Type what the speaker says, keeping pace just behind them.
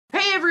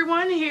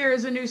everyone. Here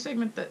is a new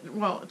segment that,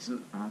 well, it's,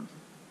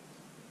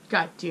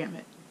 God damn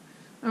it.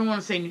 I don't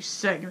want to say new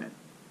segment.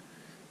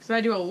 Because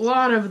I do a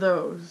lot of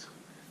those.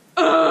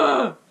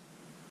 Ugh!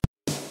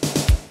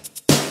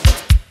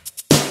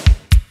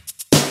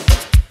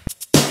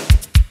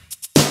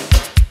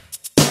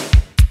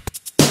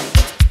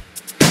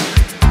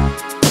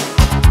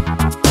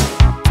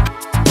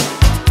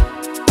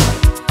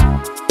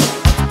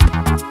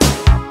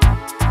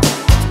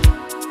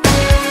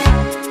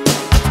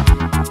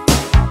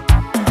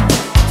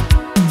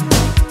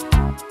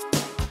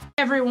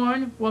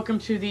 Everyone, welcome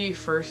to the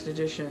first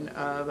edition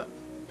of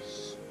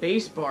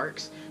Space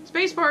Barks.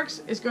 Space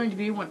Barks is going to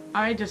be when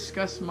I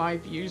discuss my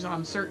views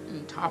on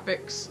certain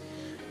topics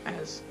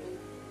as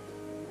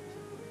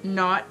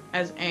not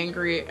as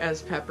angry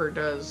as Pepper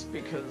does,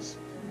 because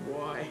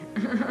why?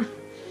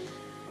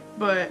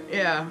 But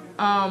yeah,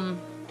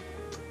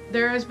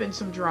 there has been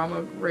some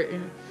drama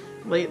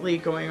lately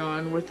going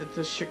on with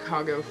the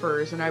Chicago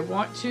Furs, and I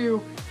want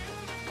to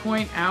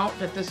point out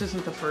that this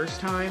isn't the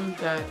first time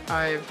that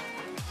I've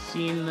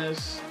seen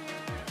this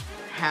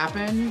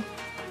happen,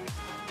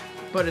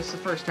 but it's the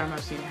first time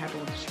I've seen it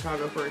happen with the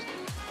Chicago Furs,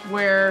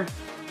 where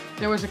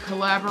there was a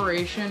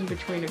collaboration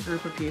between a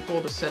group of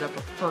people to set up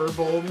a fur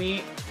bowl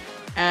meet,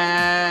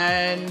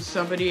 and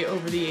somebody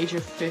over the age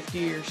of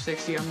 50 or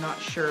 60, I'm not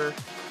sure,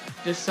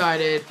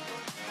 decided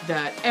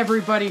that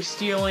everybody's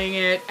stealing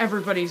it,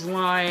 everybody's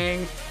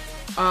lying,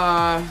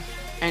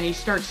 and he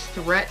starts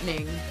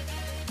threatening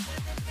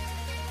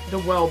the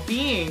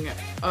well-being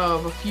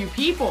of a few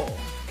people,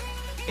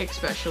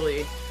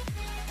 especially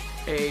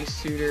a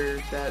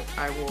suitor that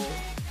I will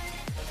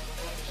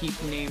keep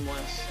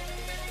nameless.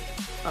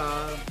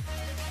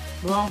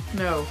 Well,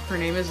 no, her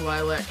name is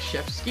Lilac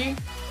Shevsky.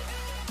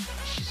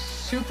 She's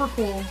super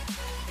cool.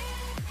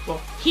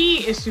 Well,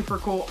 he is super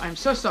cool. I'm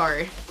so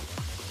sorry.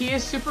 He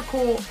is super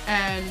cool,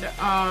 and,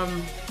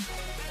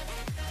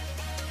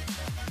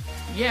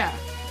 yeah.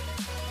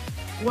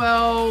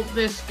 Well,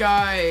 this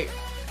guy,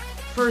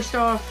 first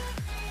off,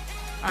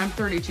 I'm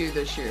 32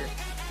 this year.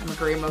 I'm a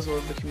gray muzzle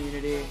of the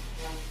community,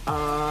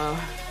 and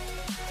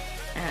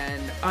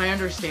I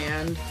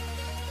understand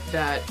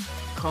that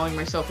calling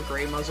myself a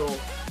gray muzzle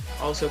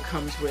also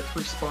comes with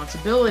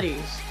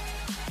responsibilities.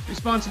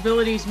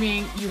 Responsibilities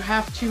mean you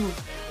have to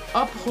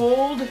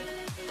uphold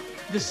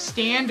the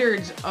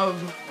standards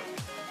of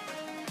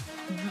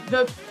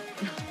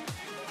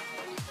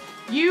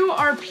you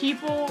are the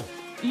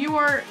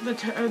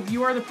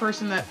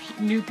person that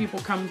new people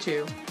come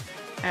to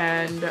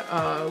and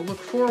look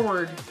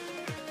forward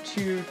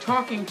to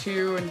talking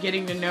to and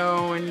getting to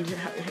know, and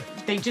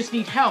they just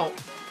need help.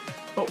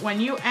 But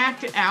when you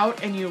act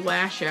out and you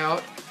lash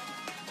out,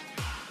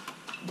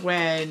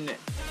 when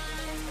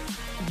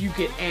you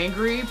get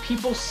angry,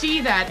 people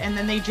see that and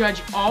then they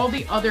judge all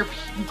the other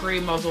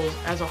gray muzzles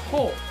as a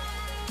whole.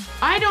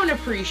 I don't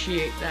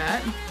appreciate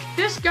that.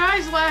 This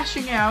guy's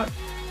lashing out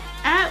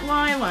at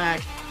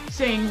Lilac,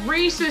 saying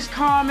racist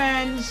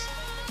comments,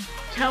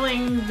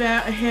 telling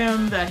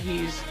him that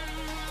he's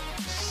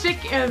sick,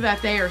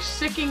 that they are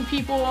sicking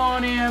people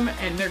on him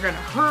and they're gonna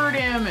hurt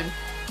him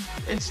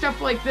and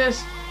stuff like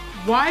this.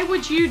 Why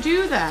would you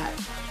do that?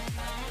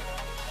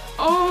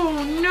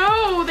 Oh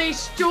no, they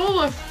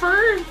stole a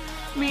fur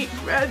meat.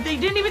 They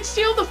didn't even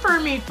steal the fur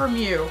meat from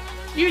you.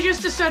 You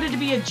just decided to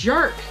be a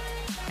jerk.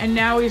 And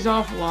now he's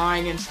off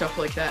lying and stuff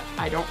like that.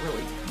 I don't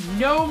really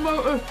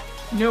know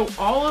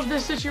all of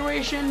this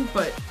situation,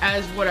 but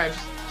as what I've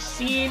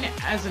seen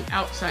as an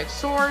outside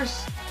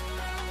source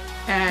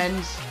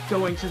and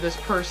going to this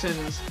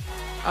person's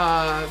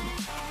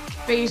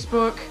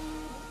Facebook,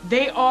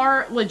 they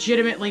are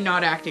legitimately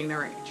not acting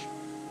their age.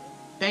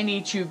 They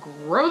need to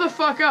grow the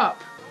fuck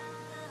up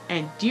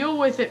and deal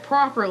with it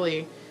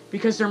properly,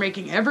 because they're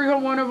making every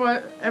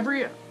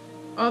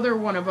other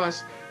one of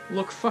us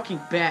look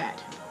fucking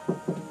bad.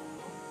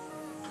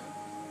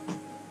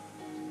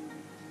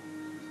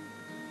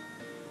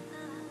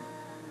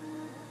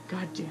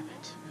 God damn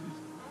it.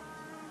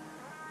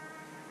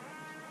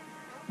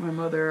 My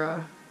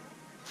mother,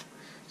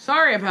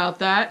 sorry about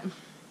that.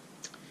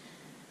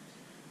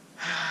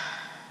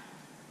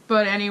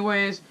 But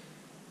anyways,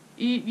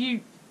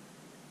 I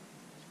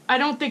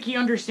don't think he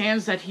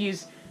understands that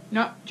he's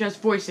not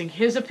just voicing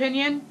his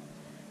opinion,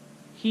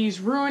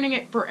 he's ruining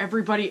it for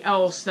everybody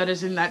else that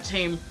is in that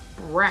same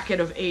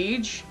bracket of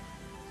age.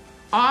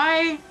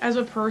 I, as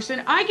a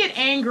person, I get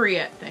angry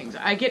at things.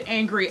 I get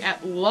angry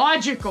at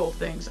logical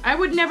things. I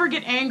would never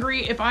get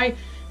angry if I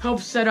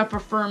helped set up a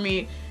fur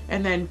meet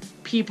and then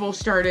people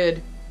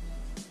started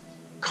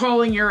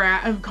calling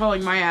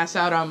my ass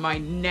out on my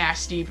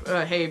nasty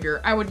behavior.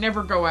 I would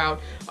never go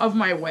out of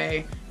my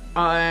way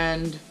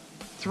and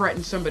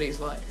threaten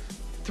somebody's life.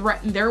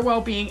 Threaten their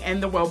well-being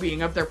and the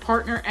well-being of their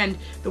partner and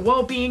the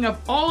well-being of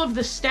all of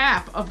the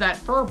staff of that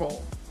fur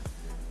bowl.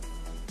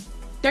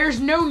 There's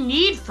no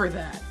need for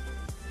that.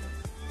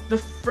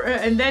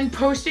 And then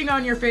posting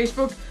on your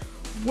Facebook,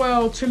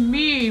 well, to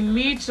me,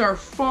 meets are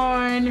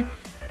fun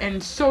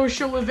and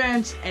social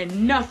events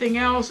and nothing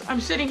else.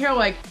 I'm sitting here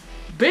like,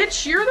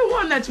 Bitch, you're the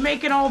one that's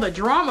making all the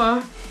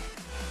drama.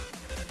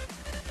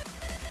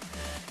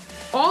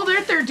 All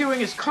that they're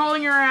doing is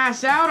calling your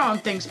ass out on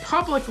things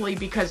publicly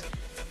because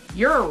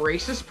you're a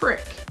racist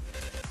prick.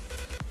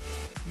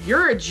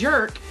 You're a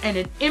jerk and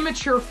an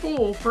immature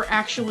fool for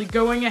actually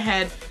going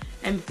ahead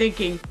and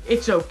thinking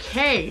it's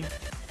okay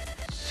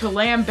to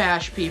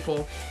lambash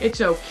people. It's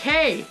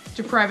okay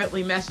to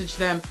privately message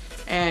them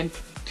and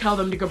tell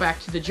them to go back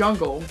to the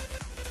jungle.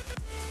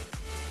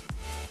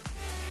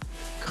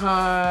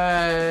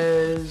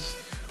 Because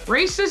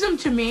racism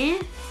to me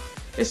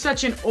is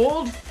such an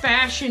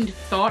old-fashioned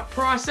thought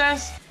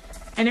process,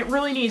 and it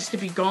really needs to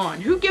be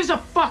gone. Who gives a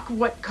fuck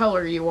what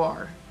color you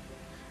are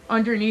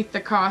underneath the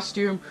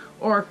costume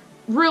or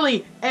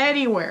really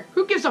anywhere?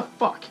 Who gives a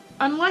fuck?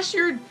 Unless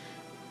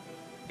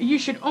you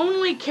should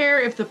only care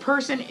if the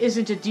person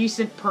isn't a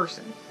decent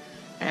person.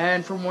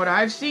 And from what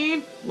I've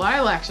seen,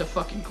 Lilac's a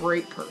fucking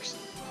great person.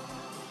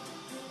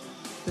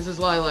 This is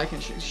Lilac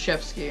and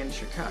Shevsky in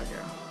Chicago.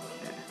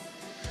 Yeah.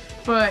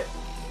 But,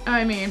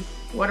 I mean,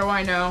 what do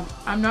I know?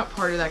 I'm not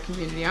part of that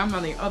community. I'm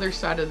on the other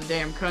side of the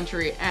damn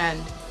country,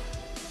 and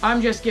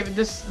I'm just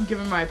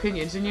giving my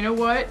opinions. And you know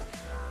what?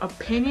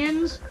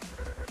 Opinions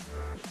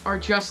are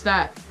just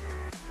that.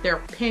 They're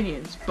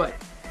opinions, but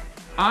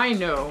I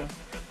know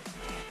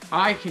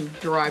I can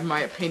derive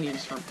my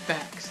opinions from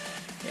facts.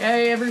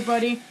 Hey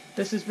everybody,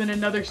 this has been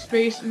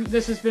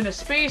a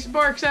Space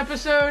Barks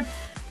episode.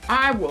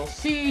 I will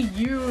see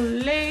you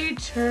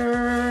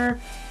later.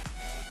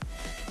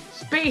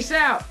 Space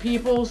out,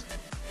 peoples.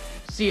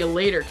 See you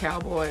later,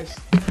 cowboys.